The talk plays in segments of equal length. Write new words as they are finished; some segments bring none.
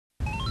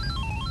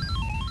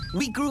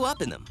We grew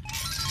up in them.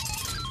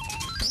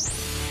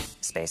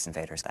 Space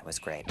Invaders, that was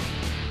great.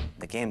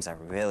 The games I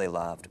really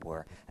loved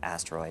were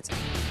Asteroids,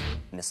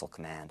 Missile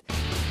Command,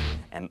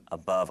 and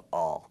above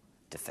all,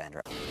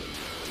 Defender.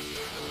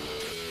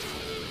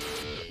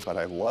 But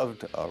I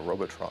loved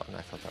Robotron.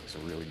 I thought that was a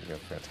really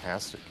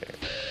fantastic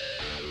game.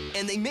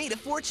 And they made a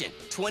fortune,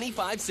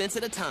 25 cents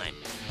at a time.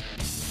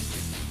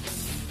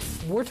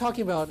 We're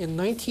talking about in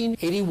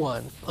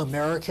 1981,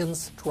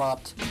 Americans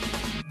dropped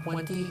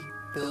 20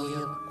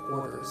 billion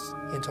quarters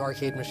into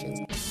arcade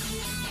machines.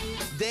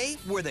 They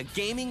were the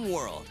gaming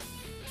world.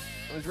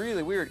 It was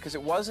really weird because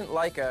it wasn't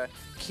like a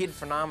kid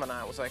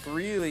phenomenon. It was like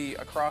really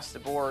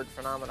across-the-board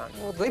phenomenon.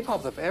 Well, they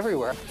popped up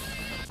everywhere.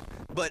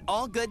 But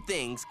all good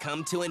things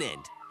come to an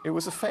end. It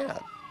was a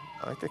fad.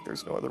 I think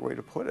there's no other way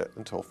to put it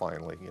until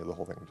finally, the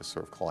whole thing just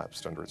sort of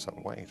collapsed under its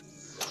own weight.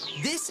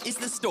 This is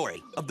the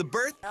story of the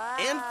birth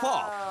and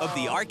fall of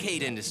the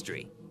arcade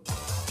industry.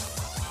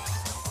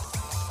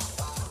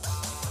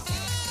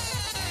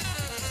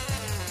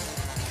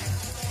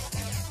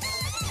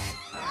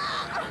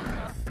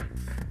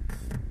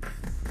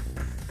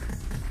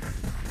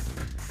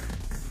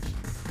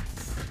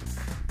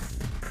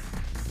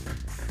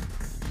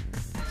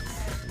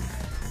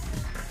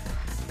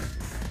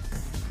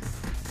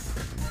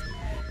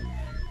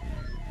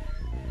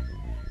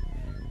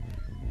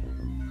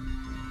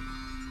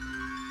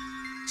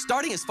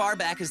 Starting as far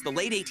back as the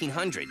late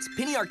 1800s,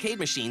 penny arcade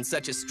machines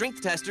such as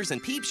strength testers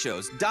and peep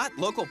shows dot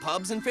local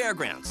pubs and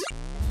fairgrounds.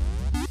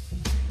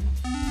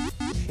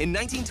 In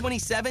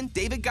 1927,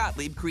 David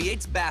Gottlieb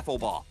creates Baffle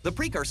Ball, the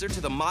precursor to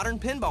the modern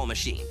pinball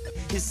machine.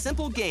 His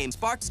simple game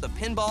sparks the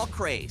pinball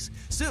craze.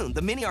 Soon,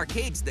 the mini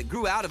arcades that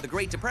grew out of the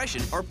Great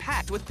Depression are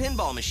packed with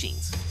pinball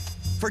machines.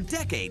 For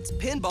decades,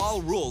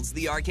 pinball rules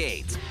the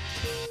arcades.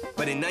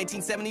 But in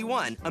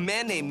 1971, a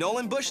man named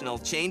Nolan Bushnell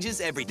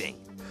changes everything.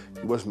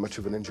 He wasn't much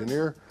of an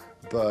engineer,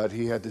 but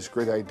he had these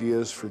great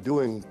ideas for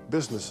doing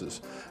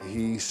businesses.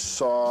 He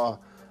saw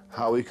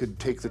how he could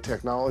take the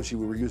technology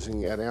we were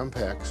using at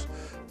Ampex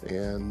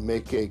and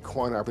make a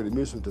coin-operated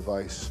amusement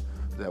device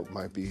that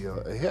might be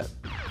a hit.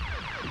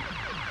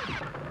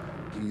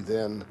 He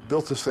then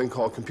built this thing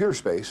called Computer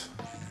Space.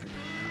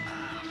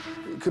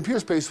 Computer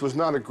Space was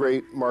not a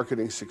great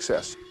marketing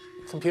success.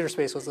 Computer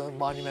Space was a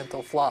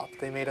monumental flop.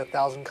 They made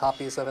 1,000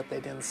 copies of it. They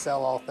didn't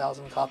sell all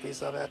 1,000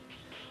 copies of it.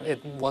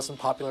 It wasn't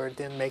popular. It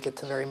didn't make it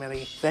to very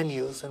many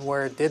venues, and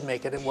where it did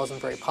make it, it wasn't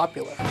very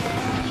popular.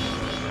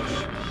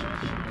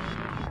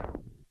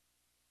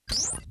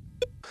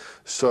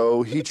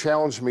 So he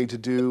challenged me to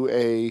do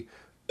a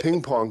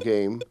ping pong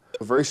game,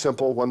 a very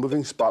simple, one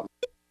moving spot.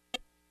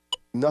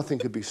 Nothing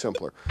could be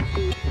simpler.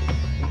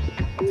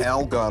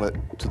 Al got it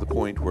to the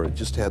point where it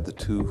just had the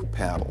two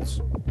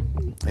paddles,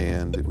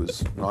 and it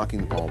was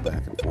knocking the ball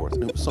back and forth.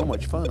 And it was so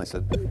much fun. I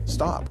said,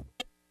 stop.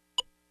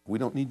 We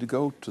don't need to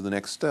go to the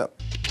next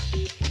step.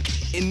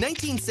 In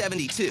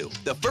 1972,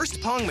 the first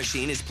Pong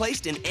machine is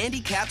placed in Andy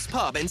Capp's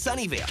pub in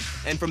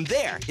Sunnyvale, and from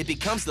there, it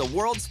becomes the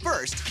world's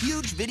first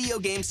huge video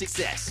game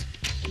success.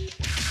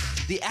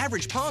 The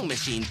average Pong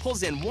machine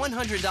pulls in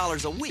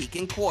 $100 a week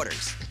in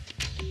quarters.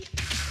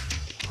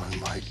 Oh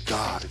my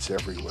God, it's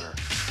everywhere.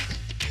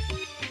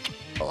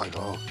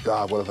 Oh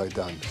God, what have I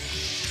done?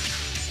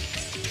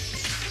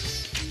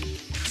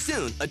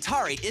 Soon,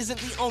 Atari isn't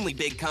the only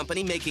big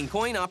company making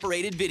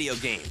coin-operated video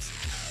games.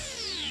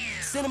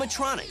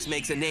 Cinematronics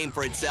makes a name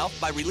for itself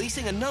by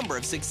releasing a number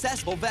of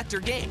successful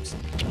vector games.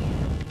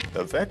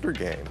 A vector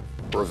game,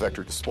 or a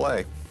vector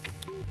display,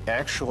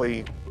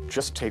 actually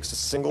just takes a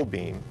single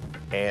beam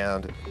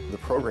and the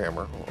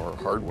programmer, or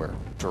hardware,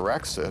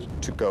 directs it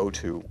to go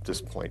to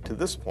this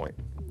point,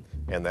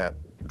 and that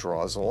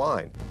draws a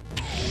line.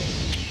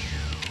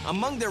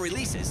 Among their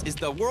releases is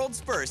the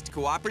world's first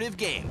cooperative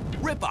game,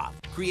 Rip-Off,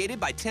 created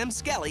by Tim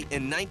Skelly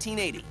in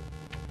 1980.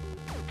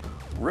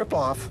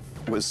 Rip-Off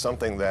was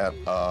something that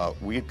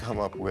we had come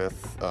up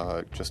with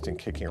just in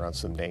kicking around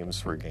some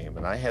names for a game,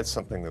 and I had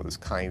something that was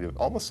kind of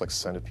almost like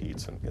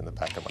centipedes in the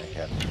back of my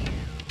head.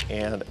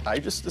 And I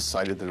just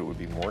decided that it would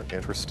be more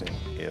interesting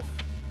if,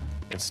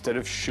 instead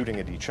of shooting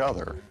at each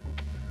other,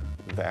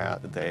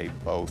 that they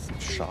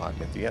both shot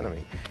at the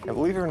enemy. And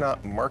believe it or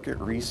not, market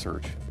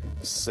research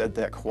said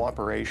that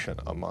cooperation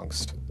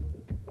amongst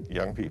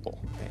young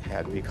people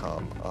had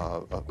become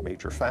a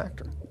major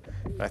factor.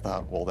 And I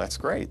thought, well, that's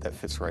great. That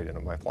fits right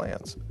into my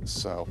plans.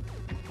 So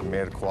we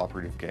made a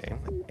cooperative game,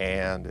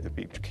 and it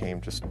became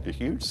just a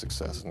huge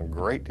success and a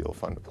great deal of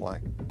fun to play.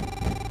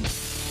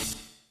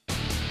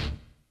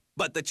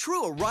 But the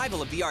true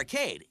arrival of the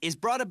arcade is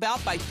brought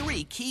about by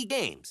three key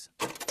games.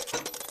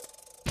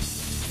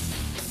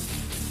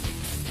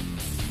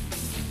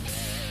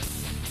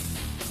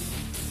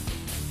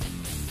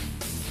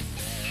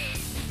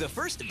 The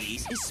first of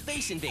these is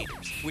Space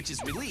Invaders, which is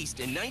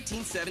released in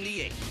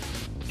 1978.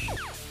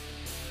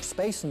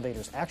 Space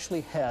Invaders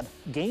actually had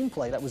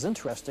gameplay that was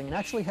interesting and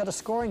actually had a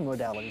scoring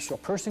modality, so a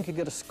person could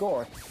get a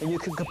score and you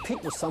could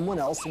compete with someone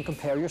else and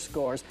compare your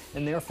scores,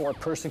 and therefore a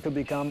person could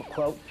become,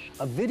 quote,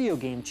 a video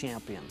game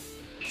champion.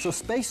 So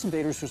Space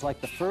Invaders was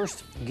like the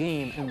first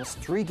game in this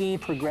 3-game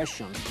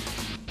progression.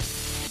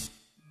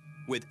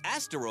 With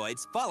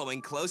Asteroids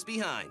following close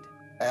behind.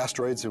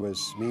 Asteroids, it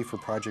was me for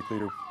project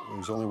leader. There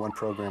was only one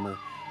programmer.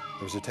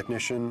 There was a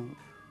technician,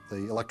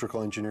 the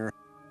electrical engineer.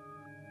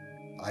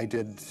 I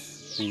did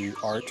the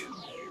art,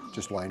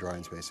 just line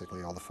drawings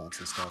basically, all the fonts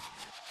and stuff.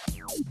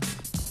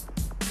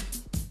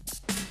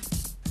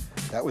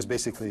 That was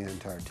basically the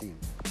entire team.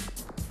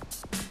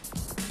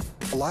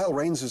 Lyle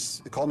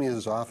Raines called me in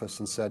his office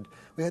and said,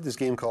 we had this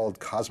game called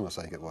Cosmos,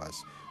 I think it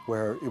was,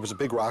 where it was a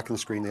big rock on the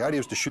screen. The idea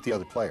was to shoot the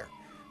other player,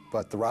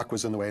 but the rock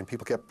was in the way and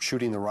people kept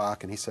shooting the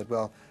rock, and he said,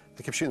 well,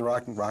 they kept shooting the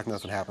rock,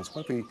 nothing happens.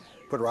 What if we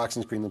put rocks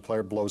on the screen and the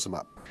player blows them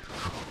up?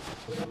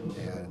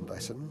 And I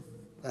said,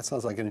 that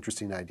sounds like an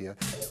interesting idea.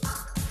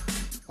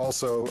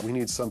 Also, we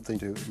need something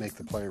to make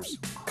the players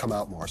come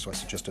out more, so I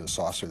suggested a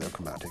saucer that would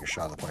come out and take a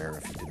shot of the player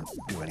if he didn't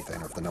do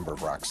anything or if the number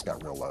of rocks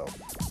got real low.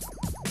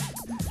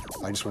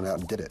 I just went out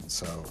and did it,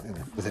 so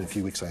within a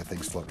few weeks I had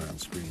things floating around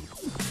the screen.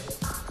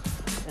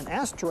 And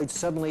Asteroids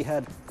suddenly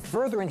had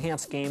further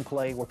enhanced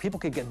gameplay where people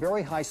could get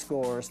very high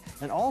scores,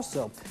 and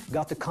also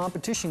got the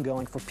competition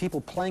going for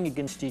people playing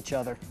against each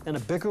other in a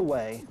bigger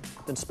way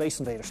than Space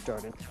Invaders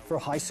started, for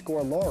high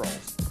score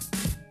laurels.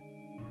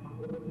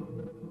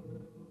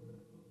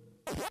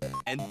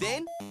 And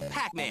then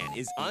Pac-Man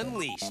is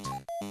unleashed.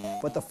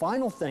 But the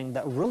final thing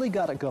that really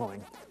got it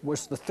going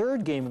was the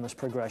third game in this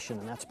progression,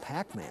 and that's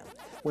Pac-Man.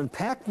 When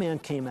Pac-Man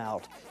came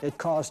out, it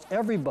caused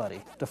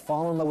everybody to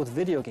fall in love with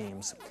video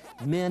games.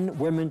 Men,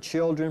 women,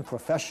 children,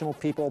 professional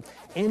people,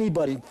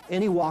 anybody,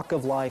 any walk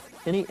of life,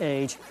 any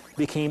age,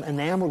 became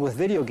enamored with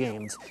video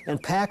games.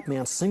 And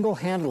Pac-Man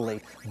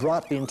single-handedly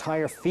brought the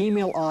entire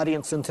female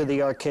audience into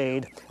the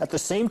arcade. At the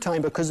same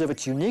time, because of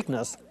its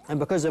uniqueness and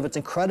because of its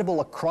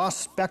incredible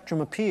across-spectrum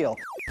appeal.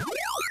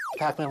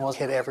 Pac-Man was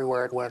hit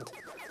everywhere it went,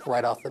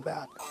 right off the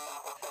bat.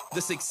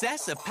 The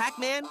success of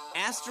Pac-Man,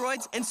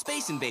 Asteroids, and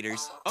Space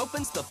Invaders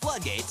opens the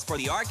floodgates for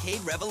the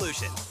arcade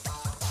revolution.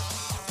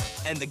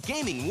 And the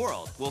gaming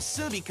world will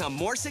soon become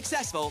more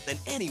successful than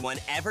anyone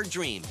ever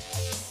dreamed.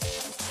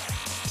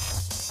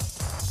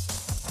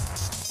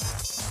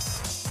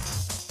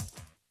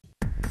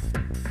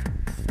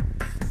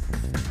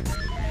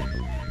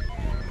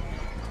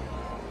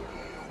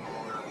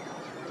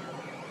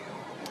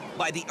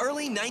 By the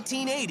early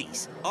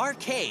 1980s,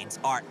 arcades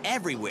are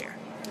everywhere.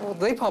 Well,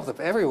 they popped up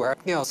everywhere.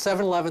 You know,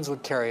 7-Elevens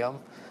would carry them.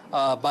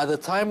 By the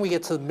time we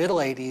get to the middle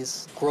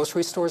 80s,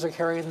 grocery stores are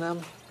carrying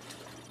them.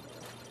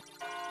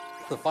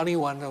 The funny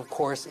one, of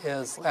course,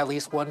 is at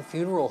least one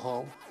funeral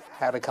home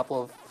had a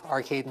couple of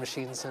arcade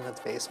machines in its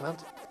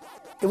basement.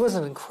 It was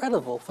an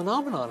incredible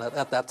phenomenon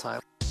at that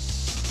time.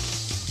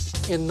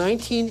 In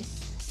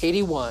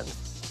 1981,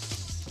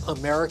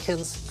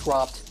 Americans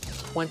dropped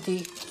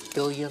 20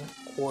 billion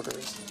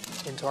quarters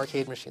into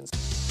arcade machines.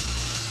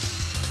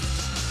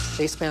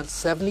 They spent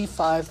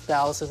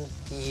 75,000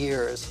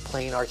 years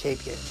playing arcade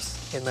games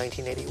in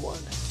 1981.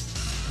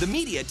 The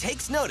media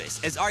takes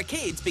notice as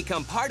arcades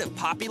become part of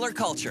popular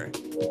culture.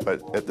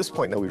 But at this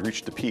point now we've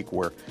reached a peak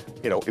where,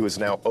 it was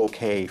now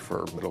okay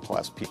for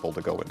middle-class people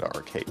to go into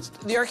arcades.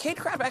 The arcade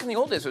crowd back in the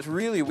old days was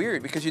really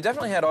weird because you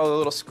definitely had all the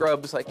little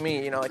scrubs like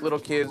me, like little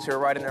kids who were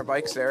riding their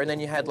bikes there, and then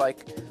you had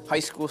like high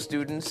school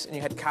students and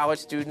you had college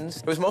students.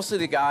 It was mostly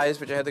the guys,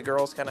 but you had the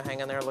girls kind of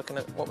hanging there looking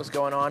at what was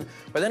going on.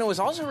 But then it was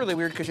also really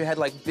weird because you had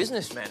like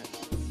businessmen.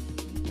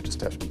 You just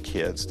have to be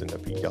kids, didn't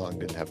have to be young,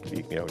 didn't have to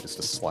be, just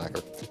a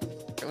slacker.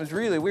 It was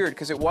really weird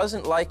because it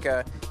wasn't like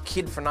a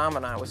kid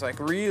phenomenon. It was like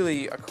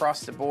really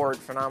across the board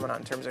phenomenon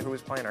in terms of who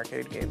was playing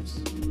arcade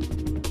games.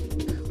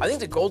 I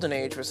think the golden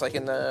age was like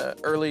in the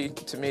early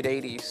to mid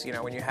 80s,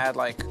 when you had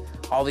like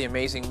all the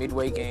amazing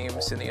Midway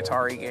games and the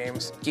Atari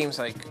games. Games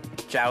like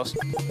Joust,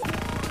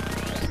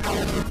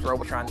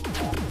 Robotron.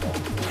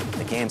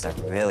 The games I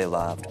really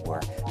loved were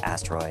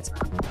Asteroids,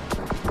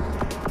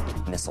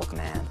 Missile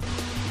Command,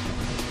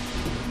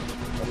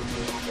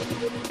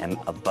 and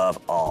above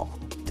all,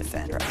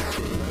 Defender.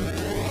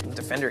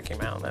 Defender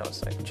came out and that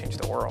was like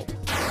changed the world.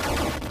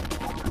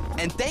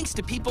 And thanks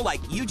to people like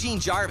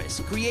Eugene Jarvis,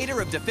 creator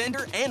of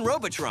Defender and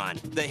Robotron,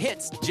 the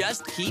hits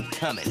just keep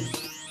coming.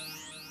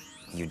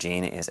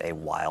 Eugene is a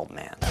wild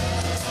man.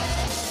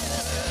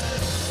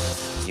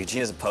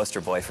 Eugene is a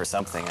poster boy for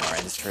something in our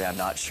industry, I'm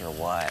not sure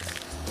what.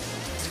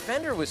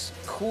 Defender was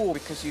cool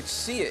because you'd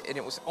see it and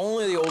it was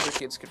only the older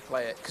kids could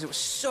play it because it was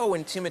so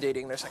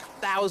intimidating. There's like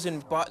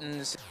 1,000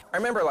 buttons. I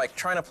remember like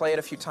trying to play it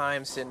a few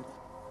times and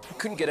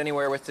couldn't get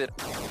anywhere with it.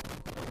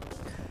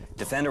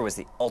 Defender was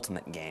the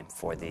ultimate game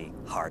for the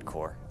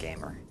hardcore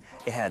gamer.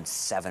 It had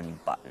 7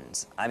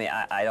 buttons. I mean,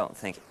 I don't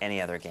think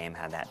any other game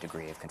had that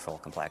degree of control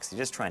complexity.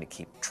 Just trying to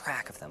keep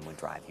track of them would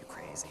drive you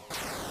crazy.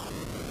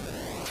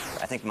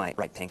 I think my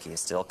right pinky is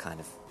still kind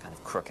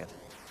of crooked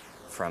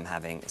from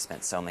having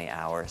spent so many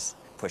hours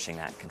pushing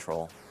that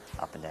control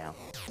up and down.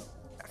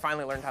 I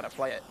finally learned how to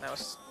play it, and that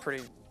was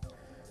pretty...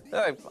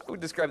 I would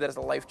describe that as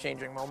a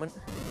life-changing moment.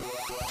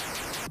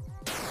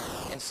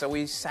 And so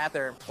we sat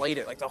there and played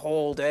it like the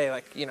whole day,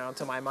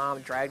 until my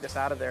mom dragged us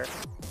out of there.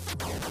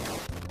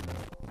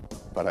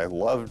 but I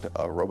loved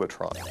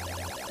Robotron,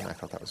 and I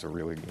thought that was a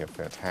really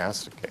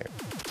fantastic game.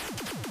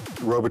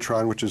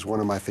 Robotron, which is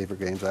one of my favorite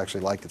games, I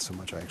actually liked it so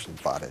much I actually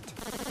bought it.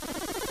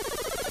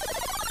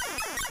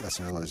 That's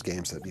one of those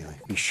games that, you know,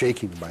 you'd be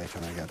shaking by the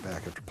time I got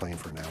back after playing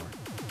for an hour.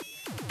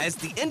 As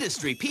the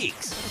industry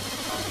peaks,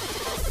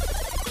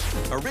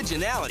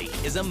 originality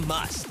is a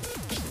must.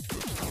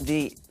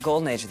 The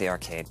golden age of the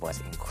arcade was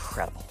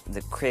incredible.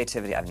 The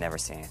creativity, I've never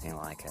seen anything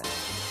like it.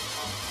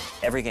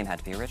 Every game had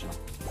to be original,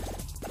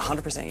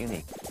 100%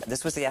 unique.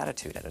 This was the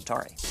attitude at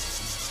Atari.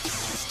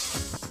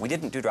 We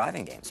didn't do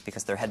driving games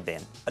because there had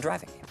been a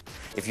driving game.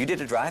 If you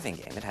did a driving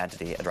game, it had to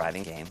be a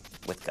driving game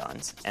with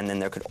guns, and then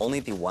there could only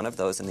be one of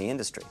those in the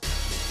industry.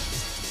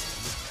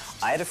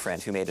 I had a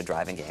friend who made a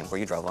driving game where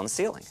you drove on the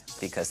ceiling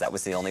because that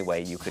was the only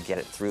way you could get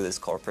it through this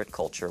corporate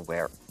culture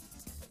where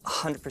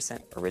 100%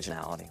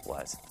 originality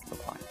was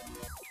required.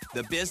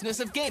 The business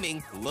of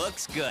gaming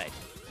looks good.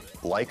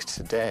 Like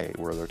today,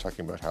 where they're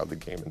talking about how the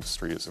game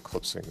industry is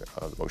eclipsing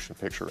the motion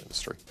picture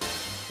industry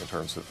in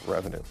terms of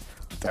revenue.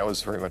 That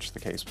was very much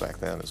the case back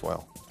then as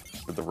well.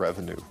 The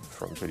revenue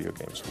from video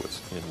games was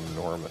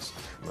enormous.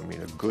 I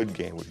mean, a good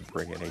game would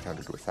bring in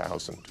 800 to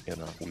 1,000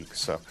 in a week.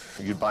 So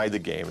you'd buy the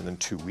game, and then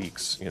 2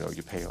 weeks, you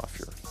pay off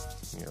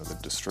the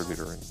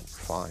distributor, and you're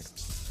fine.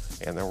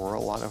 And there were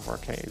a lot of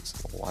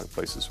arcades, a lot of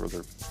places where there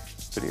were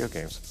video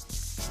games.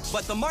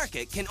 But the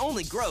market can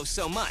only grow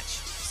so much.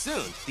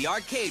 Soon, the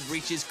arcade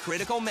reaches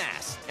critical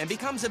mass and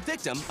becomes a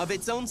victim of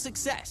its own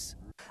success.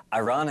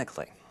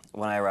 Ironically,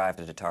 when I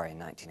arrived at Atari in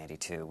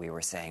 1982, we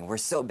were saying, we're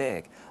so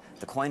big.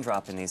 The coin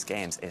drop in these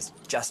games is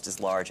just as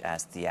large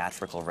as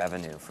theatrical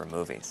revenue for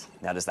movies.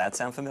 Now, does that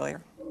sound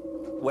familiar?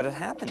 What had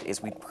happened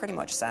is we pretty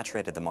much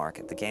saturated the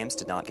market. The games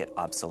did not get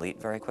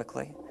obsolete very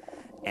quickly,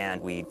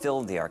 and we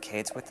filled the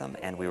arcades with them,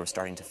 and we were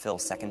starting to fill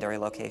secondary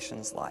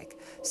locations like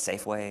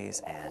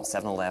Safeways and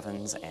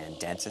 7-Elevens and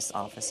dentist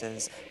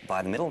offices.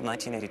 By the middle of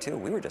 1982,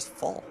 we were just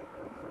full.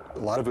 A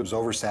lot of it was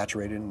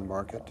oversaturated in the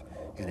market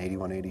in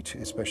 81, 82,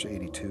 especially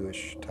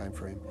 82-ish time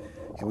frame.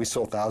 And we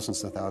sold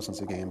thousands and thousands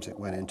of games that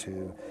went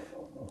into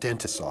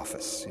dentist's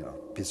office,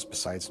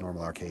 besides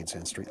normal arcades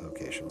and street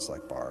locations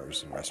like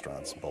bars and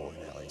restaurants and bowling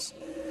alleys.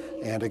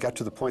 And it got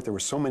to the point there were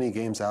so many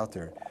games out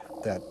there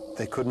that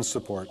they couldn't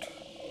support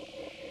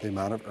the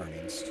amount of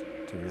earnings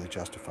to really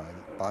justify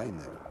buying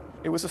them.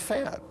 It was a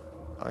fad.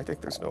 I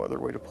think there's no other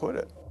way to put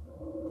it.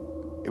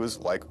 It was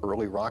like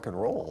early rock and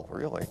roll,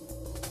 really.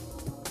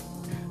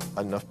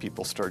 Enough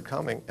people started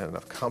coming and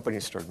enough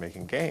companies started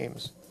making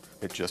games,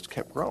 it just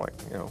kept growing,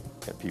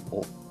 and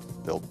people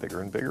built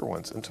bigger and bigger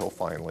ones until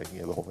finally,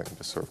 the whole thing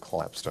just sort of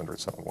collapsed under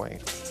its own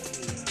weight.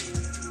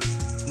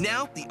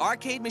 Now, the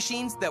arcade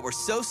machines that were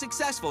so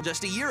successful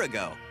just a year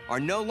ago are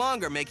no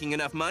longer making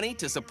enough money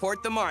to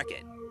support the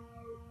market.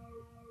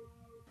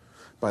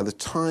 By the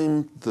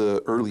time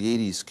the early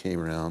 80s came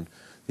around,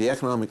 the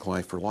economic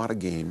life for a lot of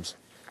games,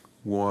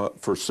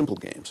 for simple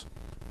games,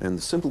 and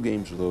the simple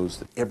games were those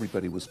that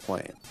everybody was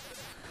playing,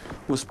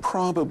 was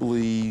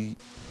probably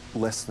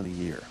less than a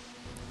year.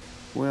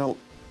 Well,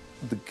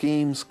 the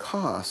games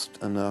cost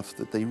enough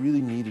that they really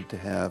needed to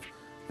have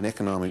an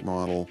economic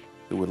model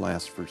that would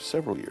last for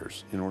several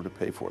years in order to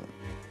pay for them.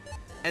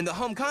 And the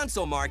home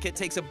console market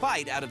takes a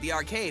bite out of the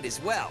arcade as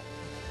well.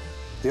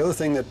 The other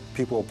thing that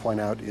people will point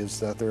out is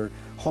that their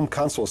home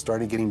consoles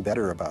started getting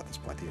better about this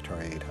point. The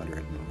Atari 800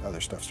 and other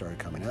stuff started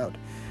coming out.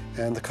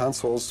 And the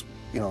consoles,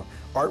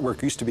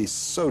 artwork used to be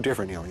so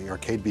different. The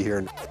arcade would be here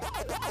and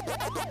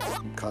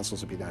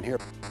consoles would be down here.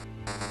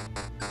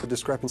 The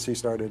discrepancy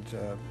started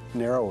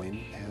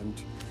narrowing,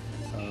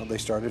 and they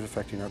started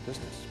affecting our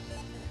business.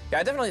 Yeah,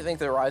 I definitely think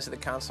the rise of the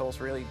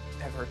consoles really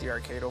have hurt the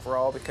arcade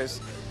overall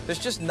because there's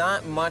just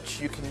not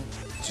much you can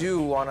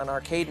do on an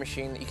arcade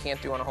machine that you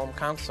can't do on a home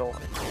console.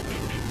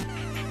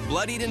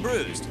 Bloodied and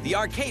bruised, the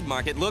arcade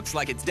market looks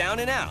like it's down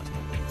and out.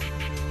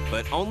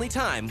 But only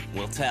time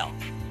will tell.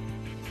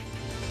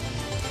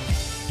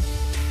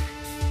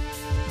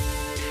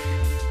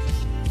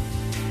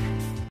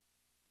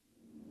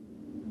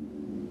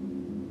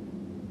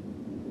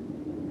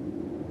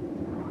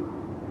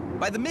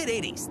 By the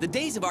mid-'80s, the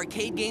days of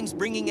arcade games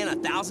bringing in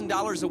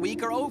 $1,000 a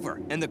week are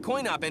over, and the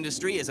coin-op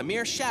industry is a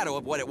mere shadow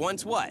of what it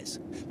once was.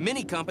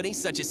 Many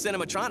companies, such as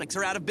Cinematronics,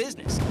 are out of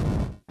business.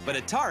 But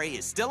Atari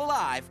is still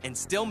alive and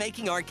still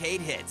making arcade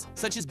hits,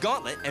 such as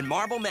Gauntlet and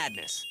Marble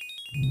Madness.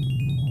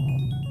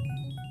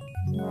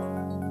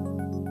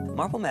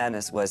 Marble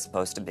Madness was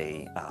supposed to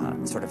be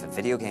sort of a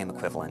video game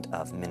equivalent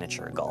of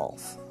miniature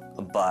golf.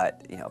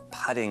 But,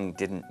 putting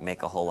didn't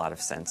make a whole lot of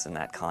sense in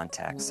that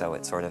context, so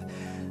it sort of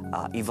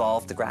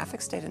evolved. The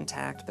graphics stayed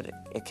intact, but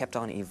it kept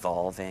on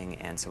evolving,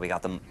 and so we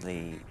got the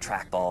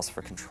trackballs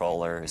for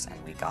controllers, and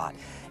we got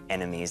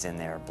enemies in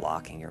there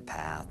blocking your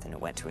path, and it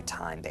went to a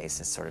time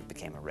basis, sort of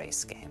became a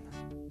race game.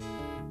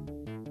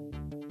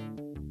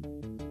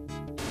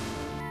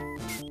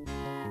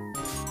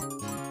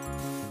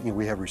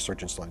 We have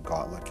resurgence like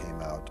Gauntlet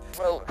came out.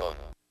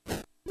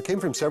 It came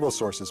from several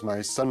sources.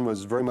 My son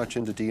was very much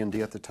into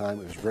D&D at the time.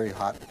 It was very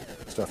hot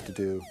stuff to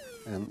do,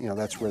 and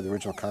that's where the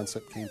original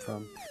concept came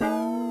from.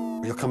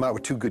 You'll come out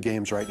with 2 good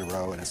games right in a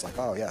row, and it's like,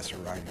 oh yes, we're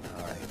riding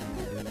high.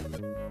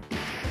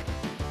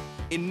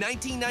 In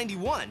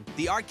 1991,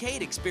 the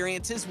arcade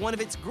experiences one of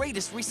its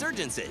greatest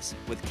resurgences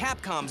with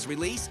Capcom's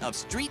release of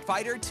Street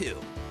Fighter II.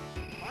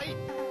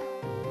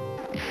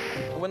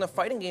 When the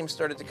fighting games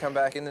started to come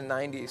back in the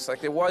 90s,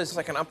 like there was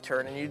like an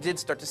upturn, and you did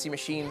start to see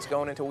machines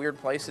going into weird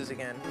places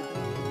again.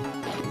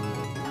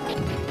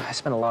 I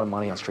spent a lot of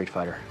money on Street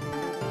Fighter.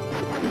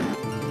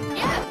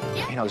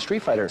 You know, the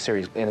Street Fighter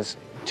series in its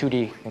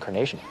 2D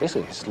incarnation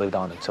basically has lived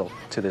on until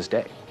to this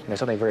day. And there's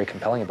something very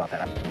compelling about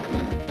that.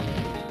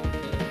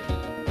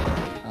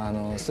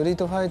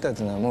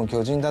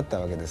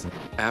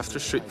 After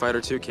Street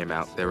Fighter II came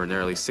out, there were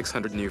nearly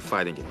 600 new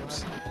fighting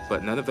games,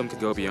 but none of them could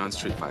go beyond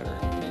Street Fighter.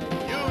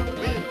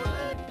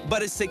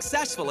 But as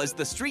successful as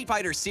the Street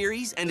Fighter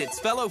series and its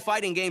fellow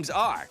fighting games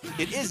are,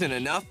 it isn't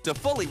enough to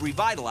fully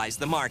revitalize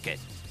the market.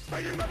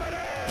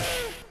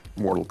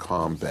 Mortal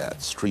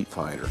Kombat, Street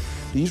Fighter.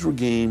 These were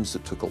games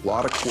that took a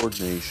lot of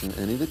coordination,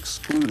 and it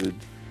excluded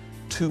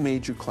 2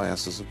 major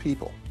classes of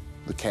people.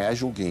 The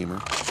casual gamer,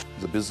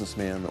 the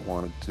businessman that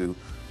wanted to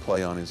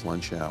play on his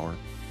lunch hour,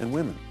 and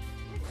women.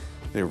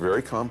 They were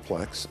very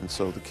complex, and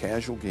so the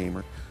casual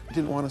gamer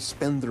didn't want to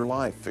spend their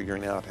life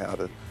figuring out how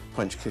to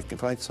punch, kick, and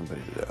fight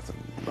somebody to death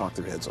and knock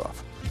their heads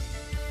off.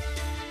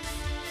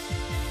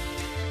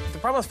 The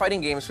problem with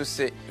fighting games was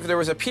that there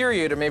was a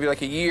period of maybe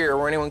like a year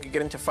where anyone could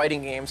get into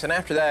fighting games, and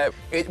after that,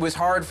 it was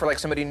hard for like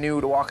somebody new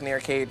to walk in the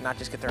arcade and not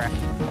just get their ass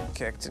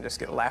kicked and just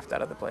get laughed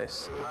out of the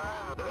place.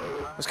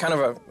 It was kind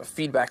of a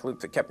feedback loop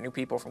that kept new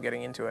people from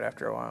getting into it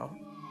after a while.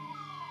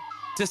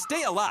 To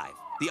stay alive,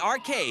 the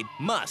arcade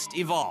must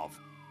evolve.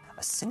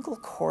 A single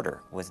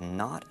quarter was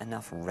not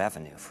enough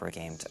revenue for a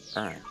game to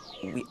earn.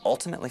 We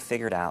ultimately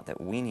figured out that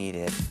we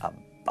needed a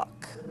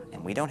buck,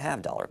 and we don't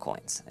have dollar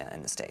coins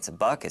in the States. A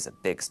buck is a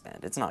big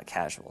spend. It's not a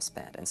casual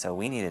spend, and so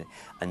we needed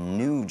a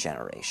new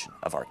generation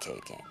of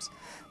arcade games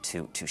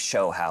to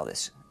show how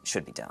this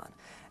should be done.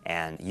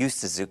 And Yu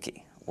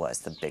Suzuki was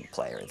the big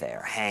player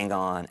there. Hang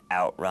On,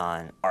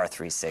 Outrun,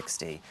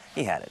 R360,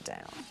 he had it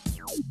down.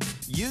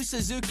 Yu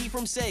Suzuki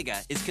from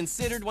Sega is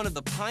considered one of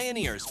the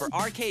pioneers for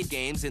arcade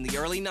games in the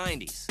early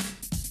 90s.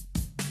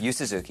 Yu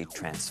Suzuki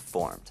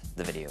transformed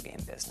the video game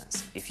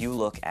business. If you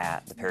look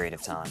at the period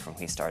of time from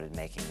when he started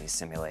making these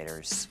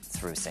simulators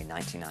through, say,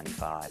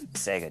 1995,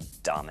 Sega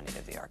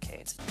dominated the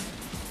arcades.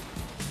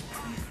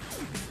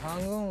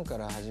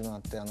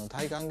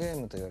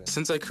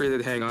 Since I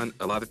created Hang On,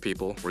 a lot of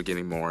people were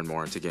getting more and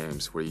more into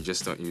games where you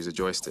just don't use a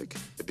joystick.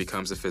 It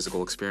becomes a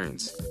physical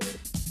experience.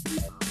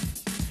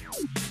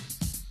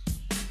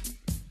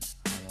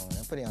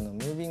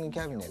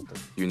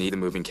 You need a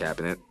moving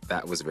cabinet.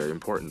 That was very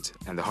important.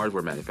 And the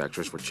hardware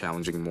manufacturers were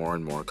challenging more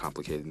and more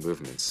complicated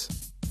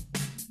movements.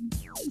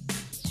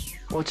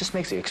 Well, it just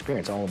makes the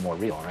experience all more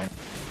real, right?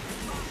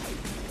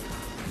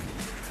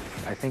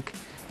 I think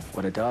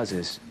what it does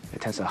is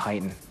it tends to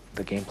heighten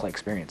the gameplay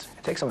experience.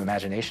 It takes some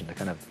imagination to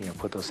kind of,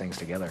 put those things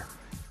together.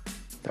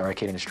 The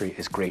arcade industry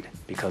is great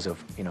because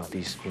of,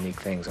 these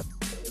unique things. I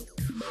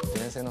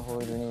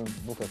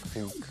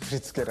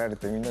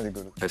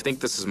think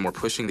this is more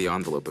pushing the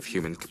envelope of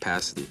human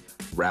capacity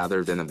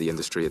rather than of the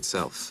industry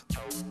itself.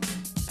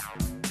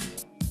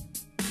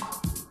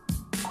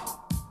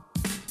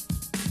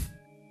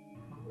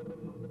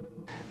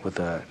 With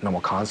the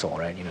normal console,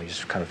 right, you're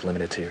just kind of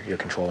limited to your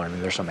controller. I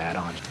mean, there's some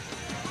add-ons.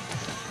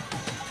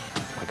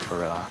 Like for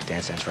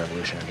Dance Dance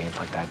Revolution or games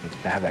like that,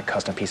 to have that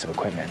custom piece of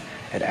equipment,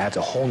 it adds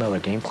a whole nother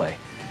gameplay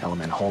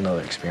element, a whole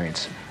nother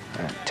experience,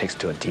 and it takes it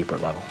to a deeper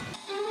level.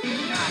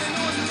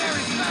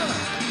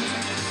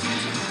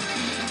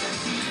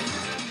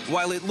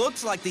 While it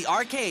looks like the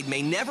arcade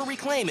may never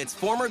reclaim its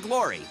former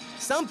glory,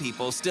 some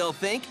people still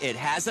think it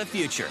has a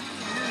future.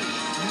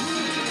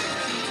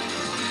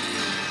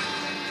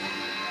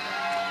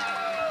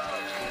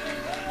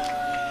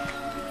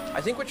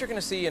 I think what you're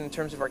going to see in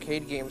terms of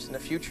arcade games in the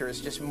future is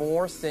just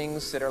more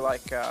things that are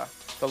like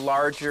the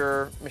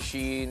larger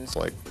machines.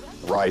 Like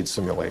ride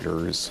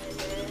simulators.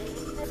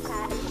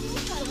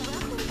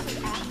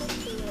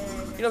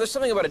 There's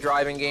something about a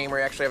driving game where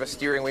you actually have a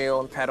steering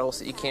wheel and pedals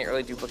that you can't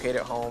really duplicate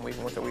at home,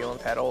 even with the wheel and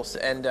pedals,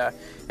 and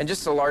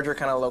just the larger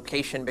kind of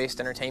location-based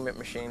entertainment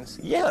machines.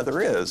 Yeah,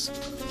 there is.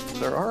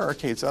 There are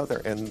arcades out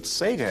there, and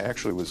Sega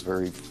actually was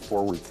very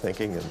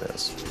forward-thinking in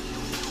this.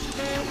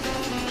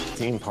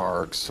 Theme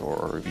parks,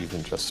 or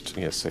even just,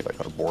 say like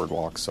on a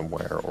boardwalk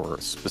somewhere,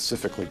 or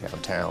specifically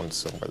downtown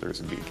somewhere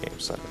there's a big game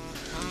center.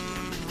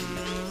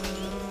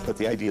 But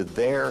the idea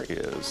there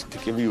is to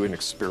give you an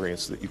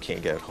experience that you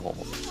can't get at home.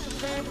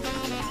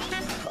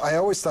 I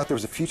always thought there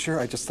was a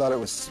future. I just thought it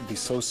would be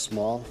so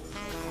small.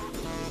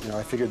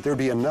 I figured there'd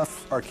be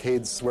enough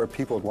arcades where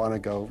people would want to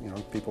go,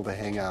 people to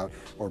hang out,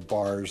 or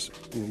bars.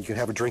 You could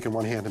have a drink in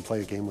one hand and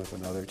play a game with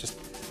another. Just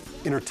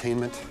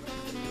entertainment.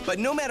 But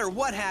no matter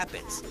what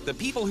happens, the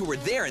people who were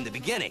there in the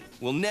beginning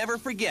will never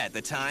forget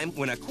the time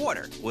when a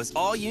quarter was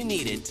all you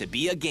needed to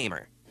be a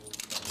gamer.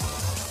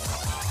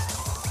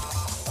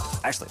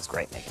 Actually, it's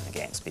great making the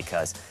games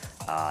because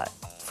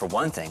For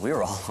one thing, we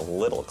were all a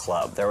little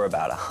club. There were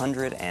about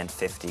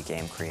 150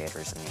 game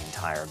creators in the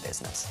entire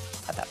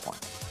business at that point.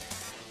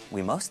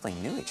 We mostly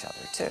knew each other,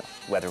 too,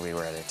 whether we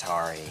were at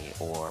Atari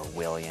or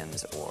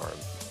Williams or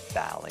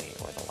Bally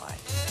or the like.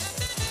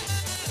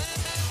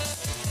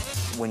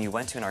 When you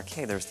went to an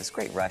arcade, there was this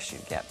great rush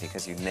you'd get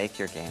because you'd make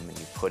your game and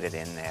you put it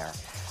in there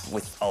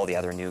with all the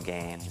other new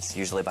games,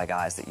 usually by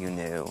guys that you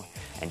knew,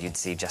 and you'd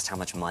see just how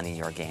much money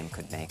your game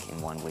could make in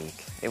 1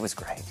 week. It was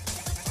great.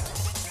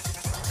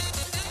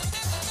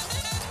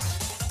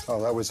 Oh,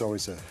 that was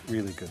always a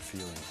really good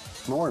feeling.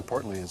 More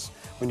importantly is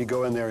when you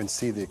go in there and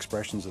see the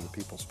expressions of the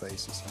people's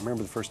faces. I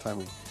remember the first time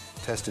we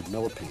tested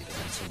Millipede,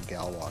 and some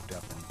gal walked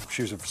up, and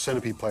she was a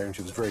Centipede player, and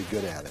she was very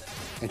good at it.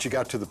 And she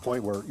got to the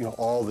point where, you know,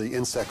 all the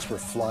insects were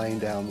flying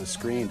down the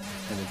screen,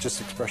 and it just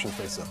expression of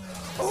face of,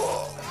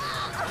 oh,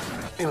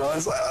 you know,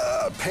 it's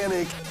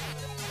panic.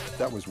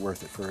 That was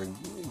worth it for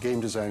a game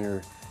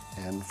designer,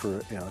 and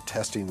for, you know,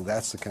 testing.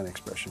 That's the kind of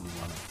expression you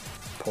want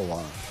to pull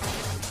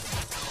off.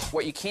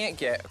 What you can't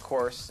get, of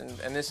course,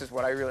 and this is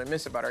what I really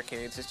miss about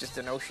arcades, is just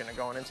the notion of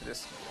going into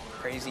this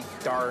crazy,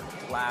 dark,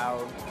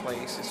 loud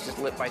place. It's just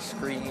lit by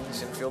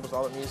screens and filled with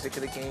all the music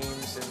of the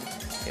games and,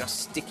 you know,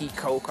 sticky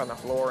Coke on the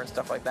floor and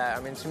stuff like that.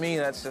 I mean, to me,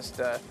 that's just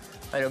an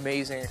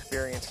amazing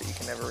experience that you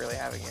can never really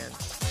have again.